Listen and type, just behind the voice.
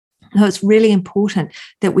So it's really important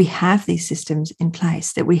that we have these systems in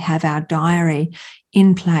place, that we have our diary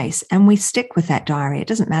in place and we stick with that diary. It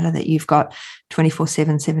doesn't matter that you've got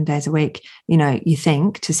 24/7, 7 days a week, you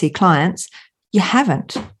think to see clients. You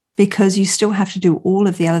haven't, because you still have to do all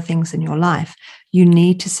of the other things in your life. You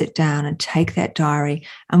need to sit down and take that diary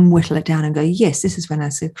and whittle it down and go, yes, this is when I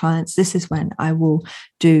see clients. This is when I will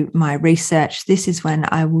do my research. This is when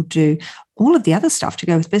I will do all of the other stuff to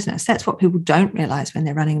go with business. That's what people don't realize when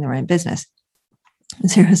they're running their own business.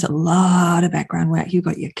 There is a lot of background work. You've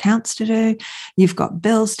got your accounts to do. You've got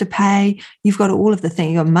bills to pay. You've got all of the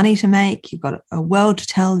things. You've got money to make. You've got a world to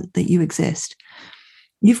tell that you exist.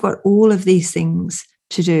 You've got all of these things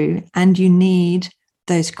to do, and you need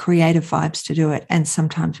those creative vibes to do it. And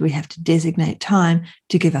sometimes we have to designate time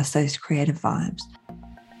to give us those creative vibes.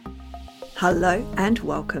 Hello and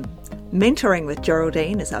welcome. Mentoring with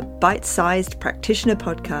Geraldine is a bite-sized practitioner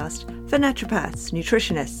podcast for naturopaths,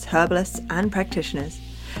 nutritionists, herbalists, and practitioners.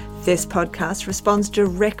 This podcast responds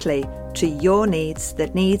directly to your needs, the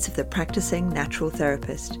needs of the practicing natural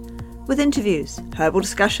therapist. With interviews, herbal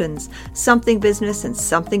discussions, something business and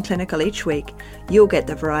something clinical each week, you'll get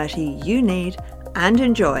the variety you need and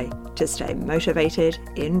enjoy to stay motivated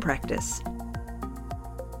in practice.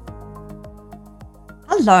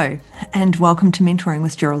 Hello, and welcome to Mentoring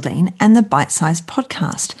with Geraldine and the Bite Size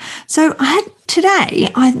Podcast. So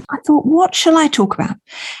today I thought, what shall I talk about?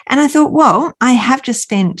 And I thought, well, I have just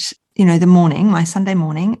spent, my Sunday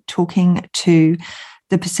morning, talking to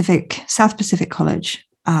the South Pacific College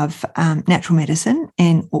of Natural Medicine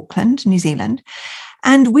in Auckland, New Zealand.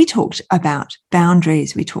 And we talked about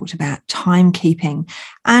boundaries, we talked about timekeeping,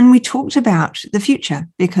 and we talked about the future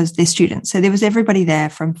because they're students. So there was everybody there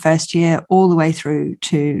from first year all the way through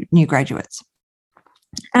to new graduates.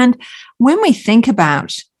 And when we think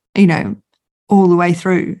about, all the way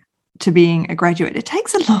through to being a graduate, it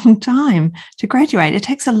takes a long time to graduate. It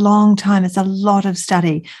takes a long time. It's a lot of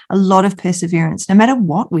study, a lot of perseverance, no matter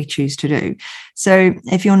what we choose to do. So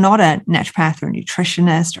if you're not a naturopath or a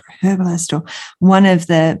nutritionist or a herbalist or one of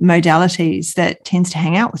the modalities that tends to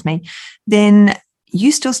hang out with me, then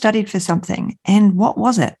you still studied for something. And what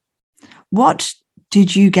was it? What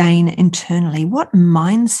did you gain internally? What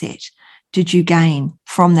mindset did you gain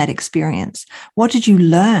from that experience? What did you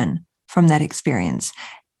learn from that experience?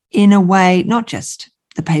 In a way, not just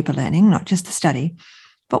the paper learning, not just the study,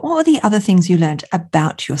 but what were the other things you learned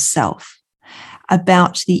about yourself,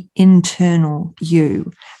 about the internal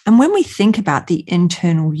you? And when we think about the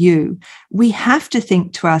internal you, we have to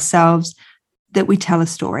think to ourselves that we tell a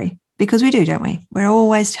story, because we do, don't we? We're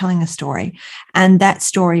always telling a story, and that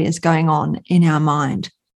story is going on in our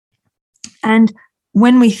mind. And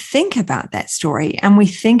when we think about that story and we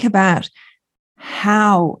think about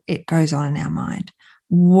how it goes on in our mind,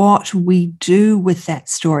 what we do with that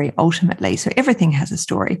story ultimately. So everything has a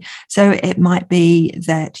story. So it might be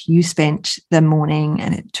that you spent the morning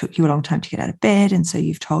and it took you a long time to get out of bed. And so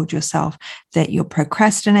you've told yourself that you're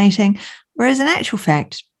procrastinating, whereas in actual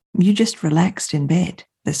fact, you just relaxed in bed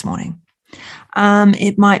this morning.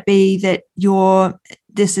 It might be that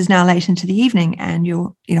this is now late into the evening and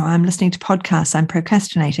I'm listening to podcasts, I'm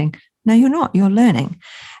procrastinating. No, you're not, you're learning.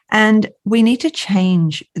 And we need to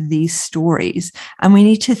change these stories, and we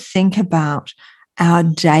need to think about our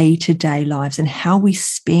day-to-day lives and how we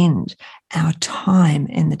spend our time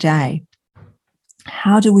in the day.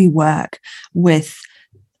 How do we work with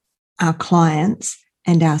our clients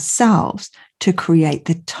and ourselves to create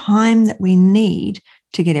the time that we need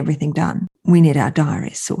to get everything done? We need our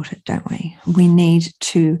diaries sorted, don't we? We need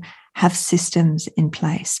to have systems in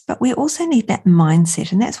place, but we also need that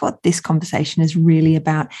mindset. And that's what this conversation is really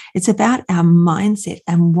about. It's about our mindset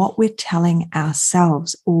and what we're telling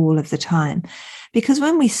ourselves all of the time. Because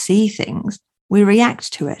when we see things, we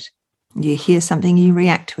react to it. You hear something, you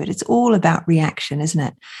react to it. It's all about reaction, isn't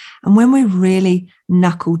it? And when we really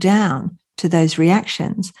knuckle down to those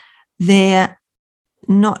reactions, they're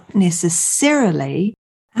not necessarily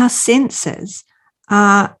our senses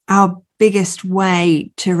are our biggest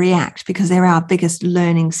way to react, because they're our biggest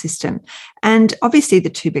learning system. And obviously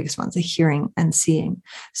the two biggest ones are hearing and seeing.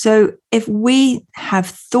 So if we have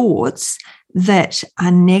thoughts that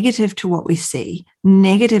are negative to what we see,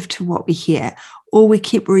 negative to what we hear, or we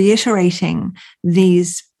keep reiterating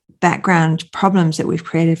these background problems that we've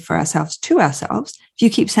created for ourselves to ourselves, if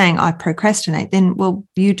you keep saying, I procrastinate, then, well,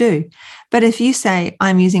 you do. But if you say,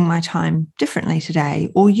 I'm using my time differently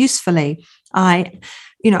today or usefully,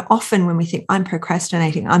 often when we think I'm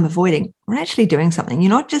procrastinating, I'm avoiding, we're actually doing something. You're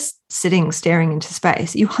not just sitting, staring into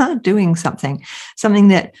space. You are doing something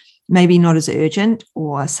that maybe not as urgent,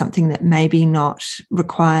 or something that maybe not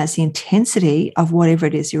requires the intensity of whatever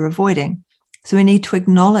it is you're avoiding. So we need to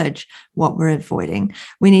acknowledge what we're avoiding.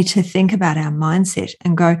 We need to think about our mindset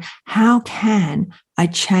and go, how can I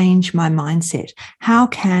change my mindset? How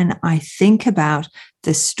can I think about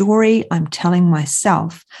the story I'm telling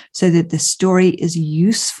myself so that the story is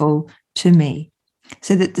useful to me,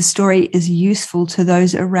 so that the story is useful to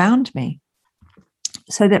those around me,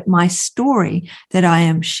 so that my story that I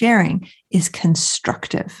am sharing is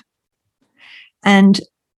constructive? And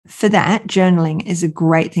for that, journaling is a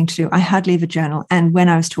great thing to do. I hardly ever journal. And when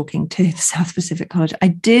I was talking to the South Pacific College, I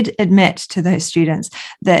did admit to those students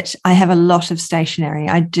that I have a lot of stationery.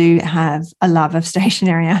 I do have a love of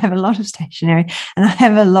stationery. I have a lot of stationery, and I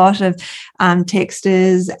have a lot of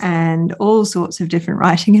texters and all sorts of different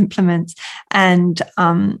writing implements. And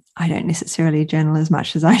I don't necessarily journal as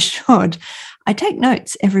much as I should. I take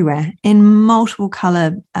notes everywhere in multiple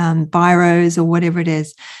color biros or whatever it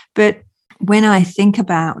is. But when I think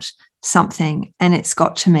about something and it's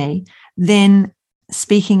got to me, then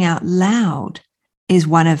speaking out loud is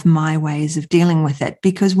one of my ways of dealing with it.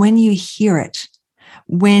 Because when you hear it,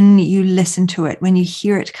 when you listen to it, when you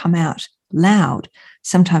hear it come out loud,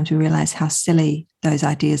 sometimes we realize how silly those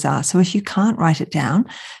ideas are. So if you can't write it down,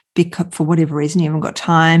 because for whatever reason, you haven't got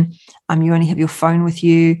time, you only have your phone with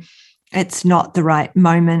you, it's not the right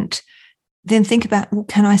moment, then think about, well,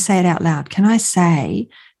 can I say it out loud? Can I say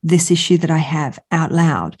this issue that I have out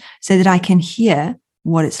loud so that I can hear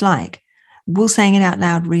what it's like? Will saying it out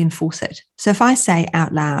loud reinforce it? So if I say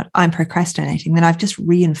out loud, I'm procrastinating, then I've just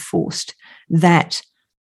reinforced that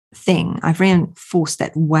thing. I've reinforced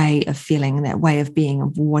that way of feeling, that way of being,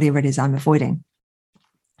 of whatever it is I'm avoiding.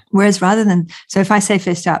 Whereas so if I say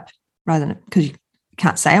first up, rather than, because you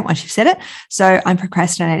can't say it once you've said it, so I'm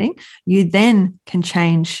procrastinating, you then can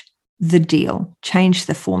change the deal, change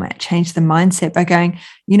the format, change the mindset by going,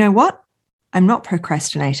 you know what? I'm not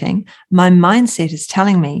procrastinating. My mindset is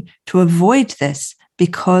telling me to avoid this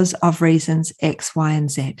because of reasons X, Y, and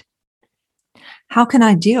Z. How can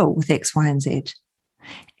I deal with X, Y, and Z?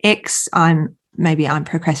 X, I'm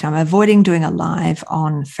procrastinating. I'm avoiding doing a live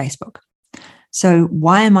on Facebook. So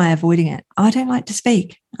why am I avoiding it? I don't like to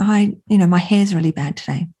speak. My hair's really bad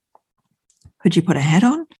today. Could you put a hat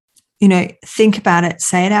on? Think about it,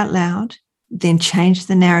 say it out loud, then change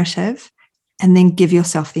the narrative, and then give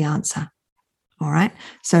yourself the answer. All right.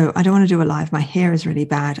 So I don't want to do a live. My hair is really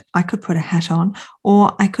bad. I could put a hat on,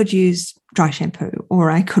 or I could use dry shampoo, or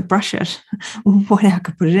I could brush it. I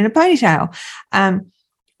could put it in a ponytail.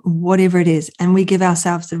 Whatever it is. And we give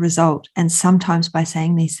ourselves the result. And sometimes by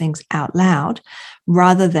saying these things out loud,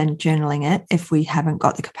 rather than journaling it, if we haven't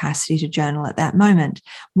got the capacity to journal at that moment,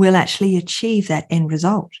 we'll actually achieve that end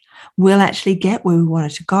result. We'll actually get where we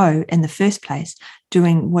wanted to go in the first place,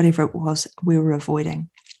 doing whatever it was we were avoiding.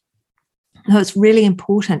 So it's really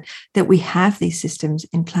important that we have these systems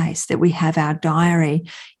in place, that we have our diary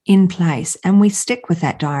in place, and we stick with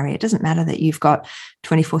that diary. It doesn't matter that you've got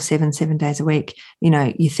 24/7, 7 days a week,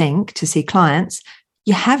 you think, to see clients.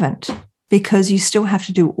 You haven't, because you still have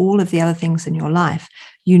to do all of the other things in your life.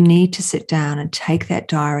 You need to sit down and take that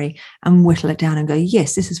diary and whittle it down and go,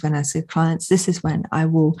 yes, this is when I see clients. This is when I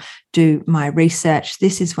will do my research.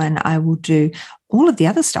 This is when I will do all of the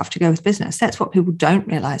other stuff to go with business. That's what people don't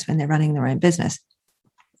realize when they're running their own business.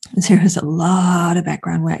 There is a lot of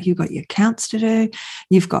background work. You've got your accounts to do.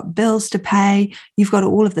 You've got bills to pay. You've got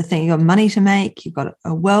all of the things. You've got money to make. You've got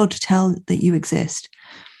a world to tell that you exist.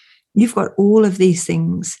 You've got all of these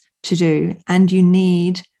things to do, and you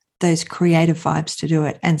need those creative vibes to do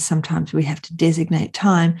it. And sometimes we have to designate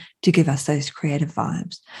time to give us those creative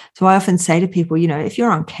vibes. So I often say to people, if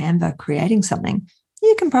you're on Canva creating something,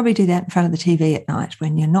 you can probably do that in front of the TV at night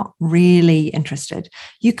when you're not really interested.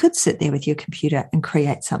 You could sit there with your computer and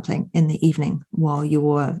create something in the evening while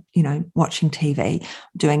you're, watching TV,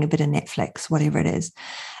 doing a bit of Netflix, whatever it is.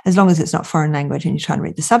 As long as it's not foreign language and you're trying to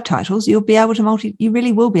read the subtitles, you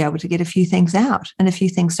really will be able to get a few things out and a few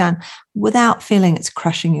things done without feeling it's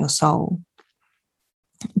crushing your soul.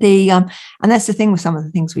 And that's the thing with some of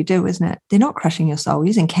the things we do, isn't it? They're not crushing your soul.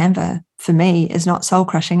 Using Canva, for me, is not soul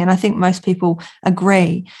crushing. And I think most people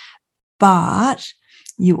agree. But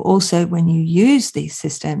you also, when you use these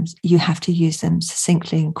systems, you have to use them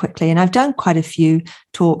succinctly and quickly. And I've done quite a few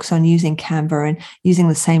talks on using Canva and using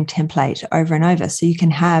the same template over and over. So you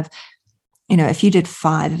can have, if you did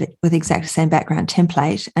 5 with exactly the same background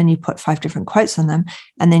template and you put 5 different quotes on them,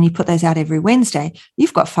 and then you put those out every Wednesday,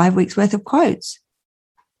 you've got 5 weeks worth of quotes.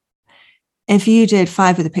 If you did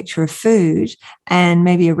 5 with a picture of food and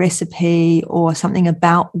maybe a recipe or something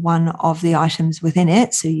about one of the items within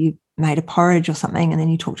it, so you made a porridge or something, and then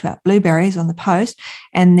you talked about blueberries on the post,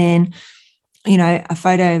 and then, you know, a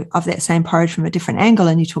photo of that same porridge from a different angle,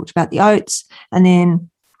 and you talked about the oats,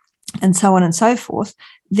 and so on and so forth,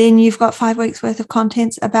 then you've got 5 weeks worth of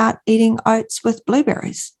contents about eating oats with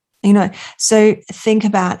blueberries. You know, so think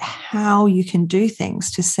about how you can do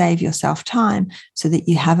things to save yourself time so that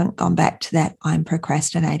you haven't gone back to that I'm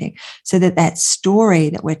procrastinating, so that story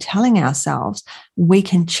that we're telling ourselves, we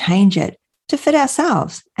can change it to fit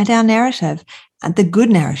ourselves and our narrative, and the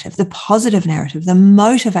good narrative, the positive narrative, the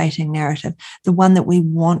motivating narrative, the one that we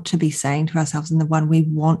want to be saying to ourselves and the one we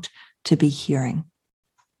want to be hearing.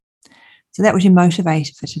 So that was your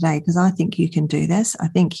motivator for today, because I think you can do this. I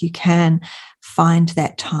think you can find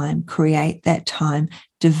that time, create that time,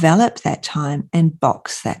 develop that time, and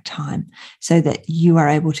box that time so that you are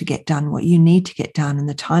able to get done what you need to get done in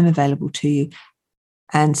the time available to you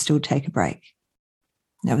and still take a break.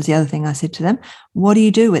 That was the other thing I said to them. What do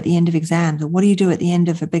you do at the end of exams, or what do you do at the end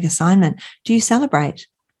of a big assignment? Do you celebrate?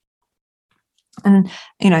 And,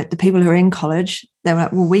 you know, the people who are in college, they were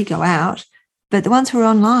like, well, we go out, but the ones who are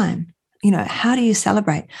online, you know, how do you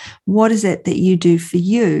celebrate? What is it that you do for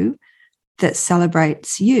you that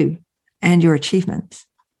celebrates you and your achievements?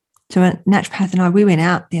 So Naturopath and I, we went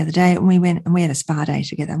out the other day and we had a spa day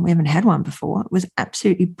together, and we haven't had one before. It was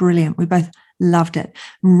absolutely brilliant. We both loved it,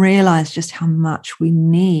 realized just how much we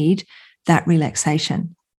need that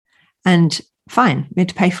relaxation. And fine, we had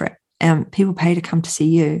to pay for it. People pay to come to see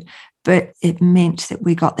you, but it meant that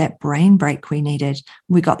we got that brain break we needed.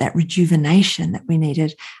 We got that rejuvenation that we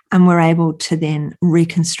needed. And we're able to then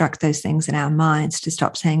reconstruct those things in our minds to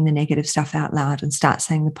stop saying the negative stuff out loud and start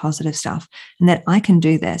saying the positive stuff. And that I can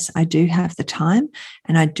do this. I do have the time,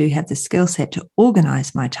 and I do have the skill set to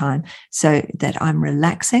organize my time so that I'm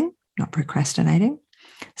relaxing, not procrastinating,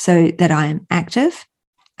 so that I am active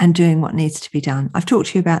and doing what needs to be done. I've talked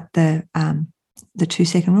to you about the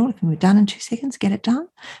 2-second rule. If we're done in 2 seconds, get it done.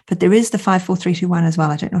 But there is the 5, 4, 3, 2, 1 as well.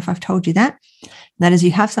 I don't know if I've told you that. That is,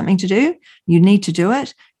 you have something to do. You need to do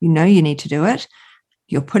it. You know you need to do it.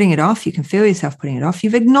 You're putting it off. You can feel yourself putting it off.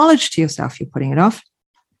 You've acknowledged to yourself you're putting it off.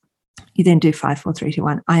 You then do 5, 4, 3, 2,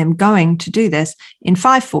 1. I am going to do this in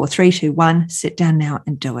 5, 4, 3, 2, 1. Sit down now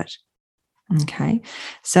and do it. Okay.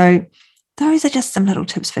 So those are just some little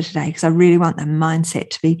tips for today, because I really want the mindset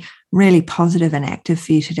to be really positive and active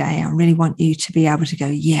for you today. I really want you to be able to go,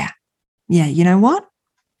 yeah, you know what?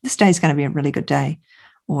 This day is going to be a really good day.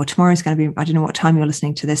 Or tomorrow is going to be, I don't know what time you're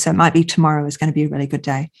listening to this, so it might be tomorrow is going to be a really good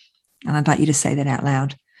day. And I'd like you to say that out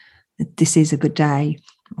loud. This is a good day,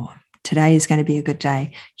 or today is going to be a good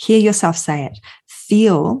day. Hear yourself say it.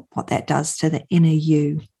 Feel what that does to the inner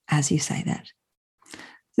you as you say that.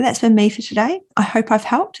 So that's been me for today. I hope I've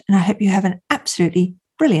helped, and I hope you have an absolutely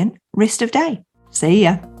brilliant rest of day. See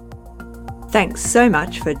ya. Thanks so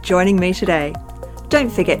much for joining me today. Don't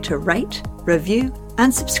forget to rate, review,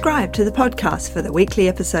 and subscribe to the podcast for the weekly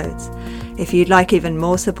episodes. If you'd like even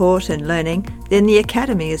more support and learning, then the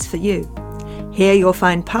Academy is for you. Here you'll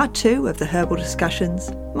find part 2 of the herbal discussions,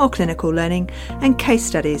 more clinical learning, and case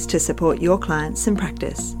studies to support your clients in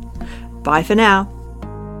practice. Bye for now.